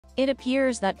It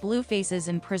appears that Blueface's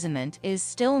imprisonment is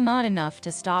still not enough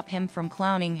to stop him from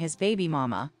clowning his baby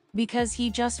mama, because he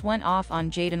just went off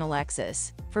on Jaiden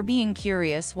Alexis for being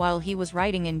curious while he was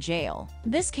writing in jail.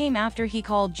 This came after he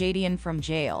called Jadien from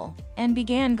jail and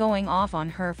began going off on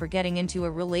her for getting into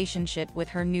a relationship with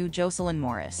her new Joselyn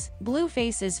Morris.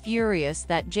 Blueface is furious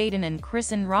that Jaidyn and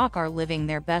Kristen Rock are living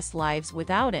their best lives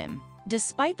without him,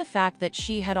 despite the fact that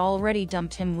she had already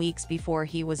dumped him weeks before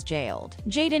he was jailed.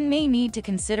 Jaidyn may need to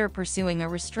consider pursuing a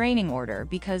restraining order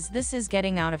because this is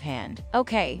getting out of hand.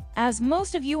 Okay, as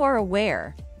most of you are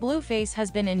aware, Blueface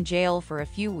has been in jail for a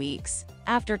few weeks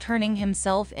after turning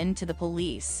himself in to the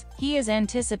police. He is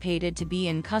anticipated to be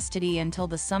in custody until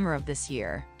the summer of this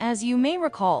year. As you may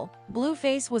recall,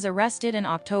 Blueface was arrested in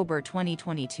October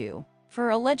 2022 for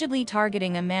allegedly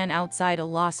targeting a man outside a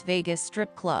Las Vegas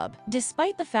strip club.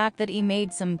 Despite the fact that he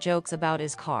made some jokes about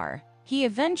his car, he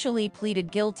eventually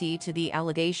pleaded guilty to the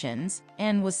allegations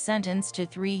and was sentenced to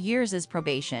 3 years as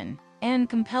probation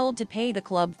and compelled to pay the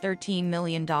club $13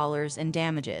 million in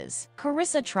damages.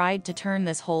 Carissa tried to turn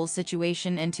this whole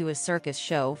situation into a circus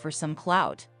show for some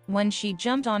clout when she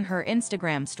jumped on her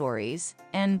Instagram stories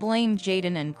and blamed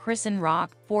Jaidyn and Kristen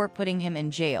Rock for putting him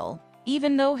in jail,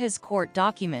 even though his court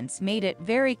documents made it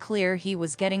very clear he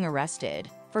was getting arrested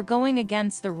for going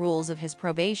against the rules of his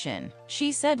probation.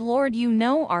 She said, "Lord, you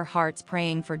know our hearts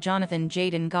praying for Jonathan.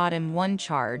 Jaidyn got him one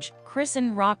charge,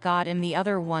 Kristen Rock got him the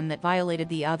other one that violated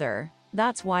the other.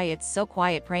 That's why it's so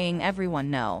quiet, praying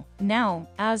everyone know." Now,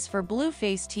 as for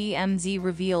Blueface, TMZ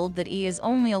revealed that he is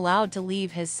only allowed to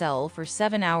leave his cell for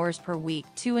 7 hours per week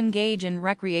to engage in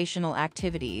recreational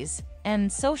activities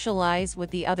and socialize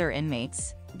with the other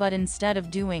inmates. But instead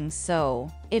of doing so,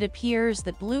 it appears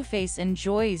that Blueface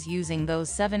enjoys using those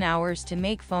 7 hours to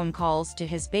make phone calls to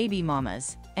his baby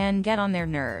mamas and get on their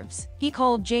nerves. He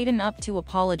called Jaidyn up to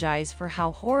apologize for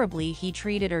how horribly he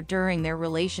treated her during their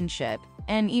relationship,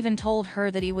 and even told her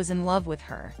that he was in love with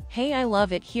her. "Hey, I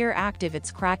love it here, active,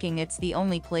 it's cracking, it's the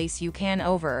only place you can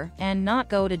over and not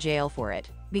go to jail for it,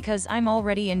 because I'm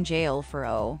already in jail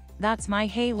for that's my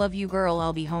hey, love you girl,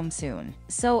 I'll be home soon."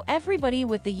 So everybody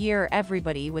with the year,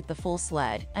 everybody with the full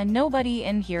sled, and nobody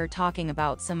in here talking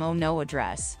about some oh no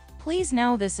address. Please,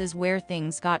 now this is where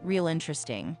things got real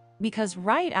interesting, because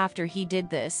right after he did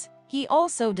this, he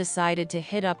also decided to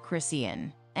hit up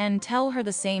Kristen and tell her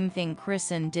the same thing.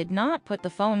 Kristen did not put the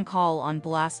phone call on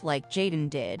blast like Jaidyn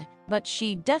did, but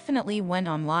she definitely went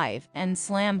on live and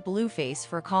slammed Blueface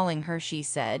for calling her. She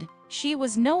said she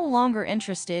was no longer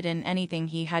interested in anything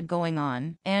he had going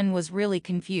on and was really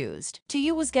confused. "To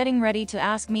you was getting ready to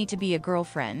ask me to be a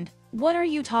girlfriend. What are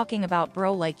you talking about,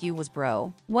 bro? Like you was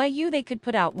bro? Why they could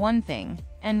put out one thing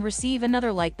and receive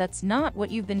another, like that's not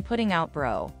what you've been putting out,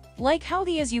 bro. Like how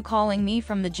the is you calling me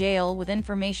from the jail with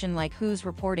information, like who's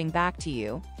reporting back to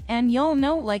you, and y'all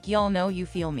know, like y'all know you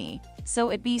feel me. So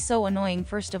it be so annoying.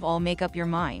 First of all, make up your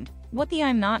mind. What the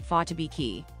I'm not fought to be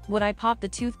key. Would I pop the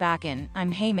tooth back in?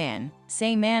 I'm hey man.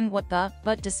 Say man what the?"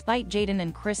 But despite Jaidyn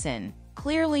and Kristen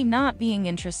clearly not being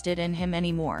interested in him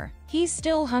anymore, he's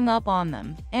still hung up on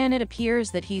them, and it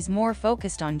appears that he's more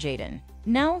focused on Jaidyn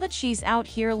now that she's out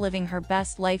here living her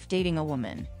best life dating a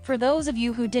woman. For those of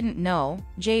you who didn't know,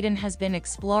 Jaidyn has been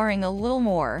exploring a little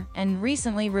more and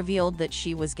recently revealed that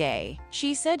she was gay.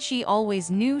 She said she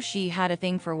always knew she had a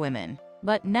thing for women,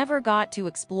 but never got to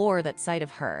explore that side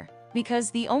of her, because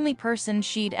the only person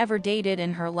she'd ever dated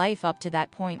in her life up to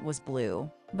that point was Blue.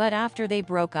 But after they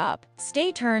broke up,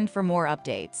 stay tuned for more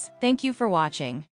updates. Thank you for watching.